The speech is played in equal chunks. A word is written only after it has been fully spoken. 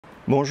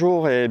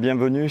Bonjour et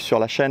bienvenue sur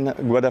la chaîne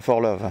Gwada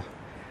for Love.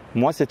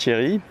 Moi c'est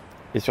Thierry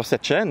et sur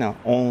cette chaîne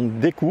on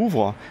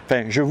découvre,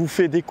 je vous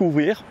fais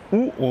découvrir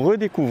ou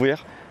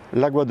redécouvrir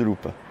la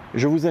Guadeloupe.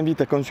 Je vous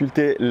invite à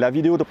consulter la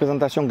vidéo de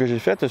présentation que j'ai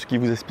faite, ce qui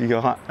vous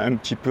expliquera un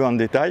petit peu en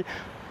détail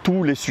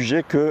tous les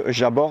sujets que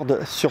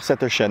j'aborde sur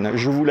cette chaîne.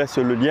 Je vous laisse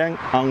le lien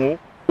en haut.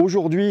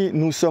 Aujourd'hui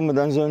nous sommes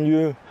dans un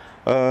lieu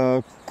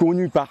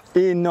connu par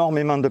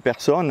énormément de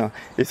personnes,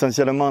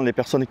 essentiellement les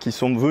personnes qui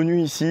sont venues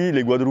ici,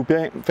 les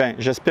Guadeloupéens,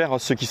 j'espère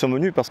ceux qui sont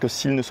venus, parce que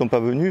s'ils ne sont pas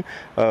venus,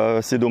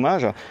 c'est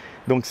dommage.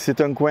 Donc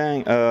c'est un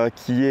coin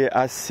qui est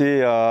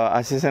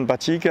assez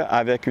sympathique,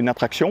 avec une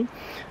attraction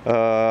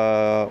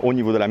au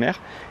niveau de la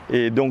mer,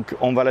 et donc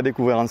on va la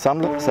découvrir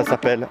ensemble. Ça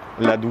s'appelle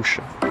la Douche.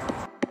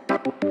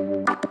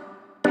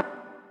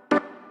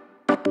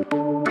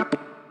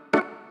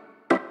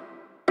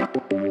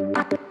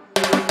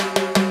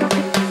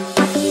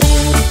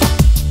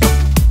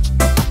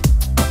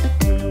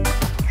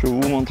 Je vais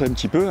vous montrer un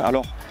petit peu.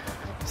 Alors,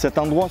 cet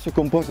endroit se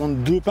compose en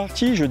deux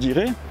parties, je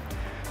dirais.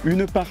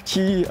 Une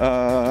partie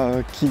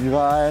qui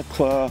va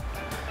être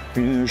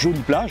une jolie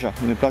plage,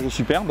 une plage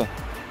superbe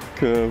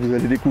que vous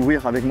allez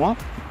découvrir avec moi.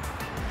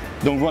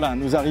 Donc voilà,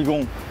 nous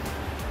arrivons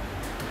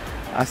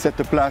à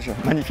cette plage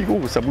magnifique. Oh,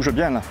 ça bouge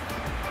bien là.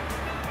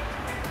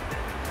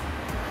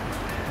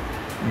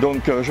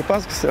 Donc je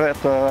pense que ça va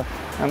être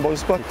un bon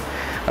spot.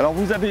 Alors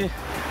vous avez,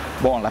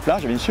 la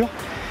plage bien sûr.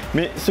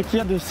 Mais ce qu'il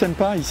y a de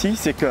sympa ici,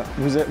 c'est que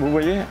vous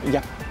voyez, il y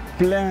a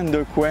plein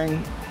de coins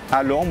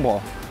à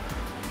l'ombre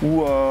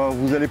où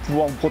vous allez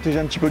pouvoir vous protéger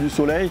un petit peu du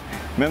soleil,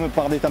 même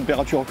par des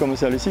températures comme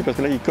celle-ci, parce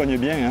que là il cogne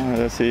bien,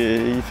 hein,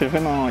 il fait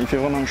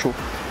vraiment chaud.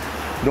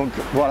 Donc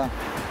voilà.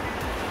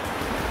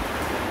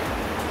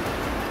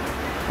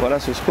 Voilà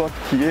ce spot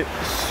qui est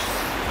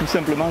tout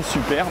simplement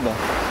superbe.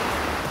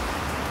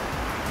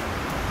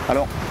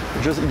 Alors,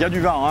 il y a du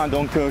vent, hein,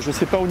 donc je ne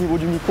sais pas au niveau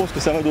du micro ce que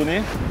ça va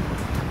donner.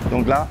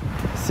 Donc là,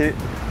 c'est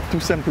tout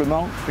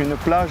simplement une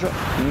plage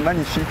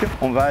magnifique.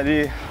 On va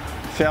aller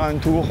faire un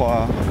tour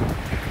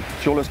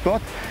sur le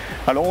spot.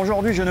 Alors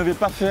aujourd'hui, je ne vais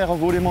pas faire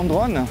voler mon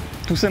drone,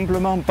 tout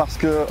simplement parce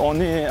qu'on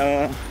est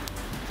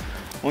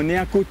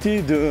à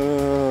côté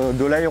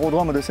de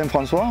l'aérodrome de Saint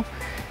François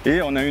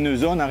et on a une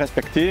zone à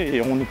respecter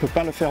et on ne peut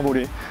pas le faire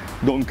voler.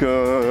 Donc,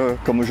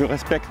 comme je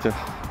respecte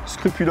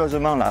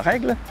scrupuleusement la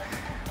règle,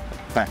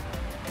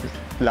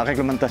 la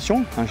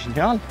réglementation en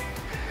général,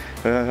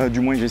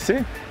 du moins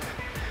j'essaie.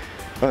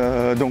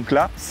 Donc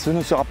là, ce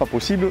ne sera pas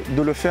possible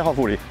de le faire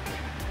voler.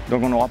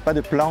 Donc on n'aura pas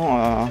de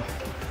plan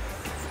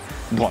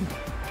drone.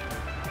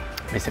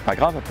 Mais c'est pas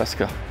grave parce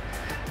que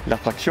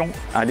l'attraction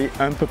elle est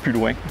un peu plus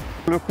loin.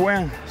 Le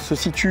coin se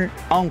situe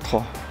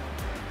entre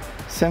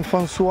Saint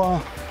François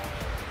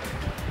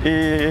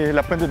et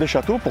la Pointe des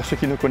Châteaux, pour ceux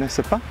qui ne connaissent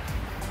pas.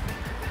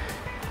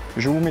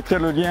 Je vous mettrai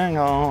le lien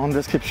en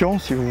description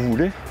si vous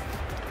voulez.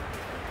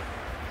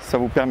 Ça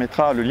vous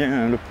permettra,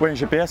 le point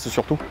GPS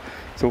surtout,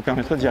 ça vous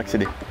permettra d'y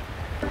accéder.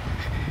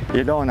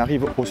 Et là on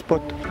arrive au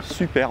spot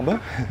superbe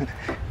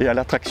et à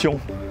l'attraction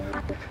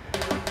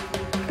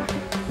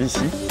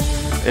ici.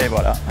 Et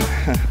voilà,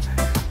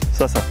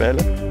 ça s'appelle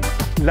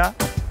la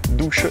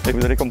Douche. Et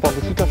vous allez comprendre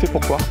tout à fait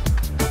pourquoi.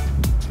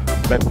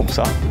 Pour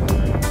ça.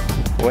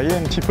 Vous voyez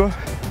un petit peu,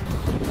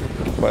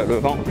 le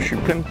vent, je suis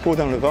plein pot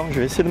dans le vent.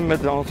 Je vais essayer de me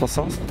mettre dans l'autre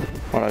sens.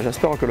 Voilà,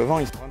 j'espère que le vent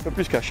il sera un peu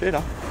plus caché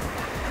là.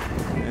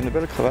 Il y a une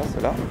belle crevasse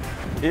là.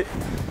 Et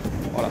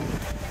voilà.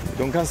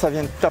 Donc quand ça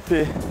vient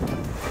taper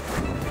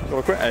sur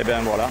le coin, et bien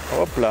voilà,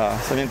 hop là,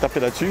 ça vient taper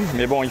là-dessus.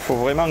 Mais bon, il faut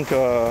vraiment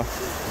que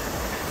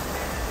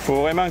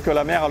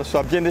la mer elle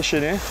soit bien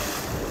déchaînée.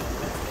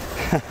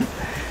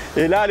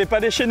 Et là, elle n'est pas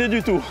déchaînée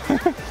du tout.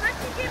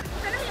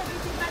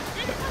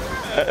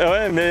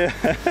 Ouais, mais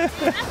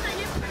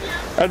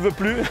elle veut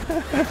plus.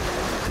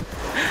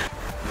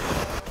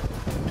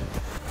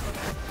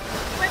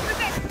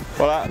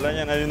 Voilà, là il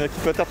y en a une qui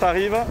peut-être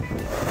arrive.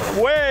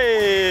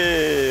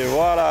 Ouais,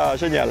 voilà,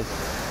 génial.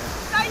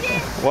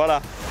 Voilà.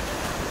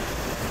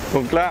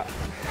 Donc là,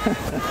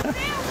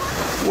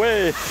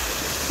 ouais.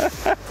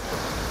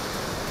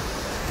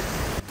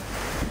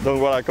 Donc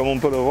voilà, comme on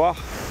peut le voir,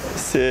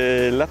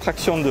 c'est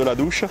l'attraction de la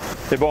Douche.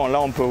 Et bon, là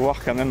on peut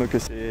voir quand même que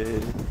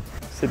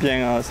c'est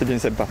bien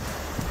sympa.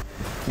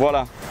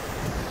 Voilà.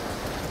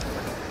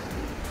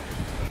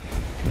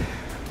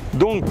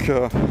 Donc,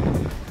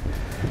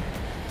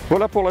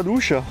 voilà pour la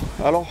Douche.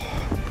 Alors,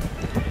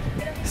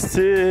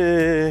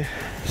 c'est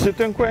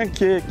un coin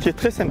qui est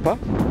très sympa.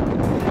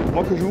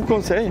 Moi que je vous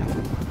conseille.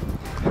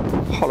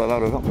 Oh là là,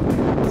 le vent,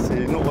 c'est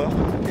une horreur.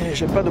 Et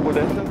j'ai pas de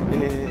bolette.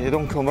 Et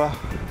donc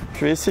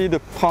je vais essayer de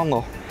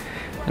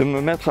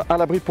me mettre à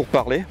l'abri pour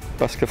parler.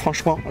 Parce que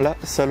franchement, là,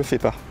 ça le fait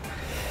pas.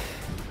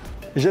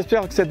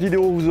 J'espère que cette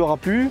vidéo vous aura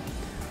plu.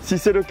 Si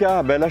c'est le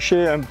cas,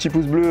 lâchez un petit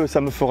pouce bleu,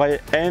 ça me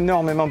ferait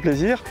énormément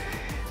plaisir.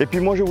 Et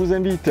puis moi, je vous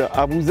invite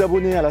à vous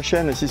abonner à la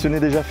chaîne si ce n'est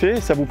déjà fait.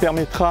 Ça vous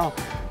permettra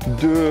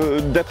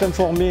d'être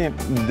informé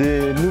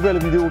des nouvelles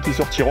vidéos qui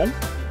sortiront.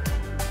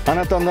 En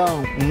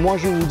attendant, moi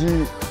je vous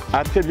dis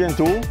à très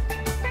bientôt,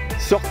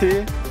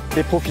 sortez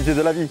et profitez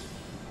de la vie.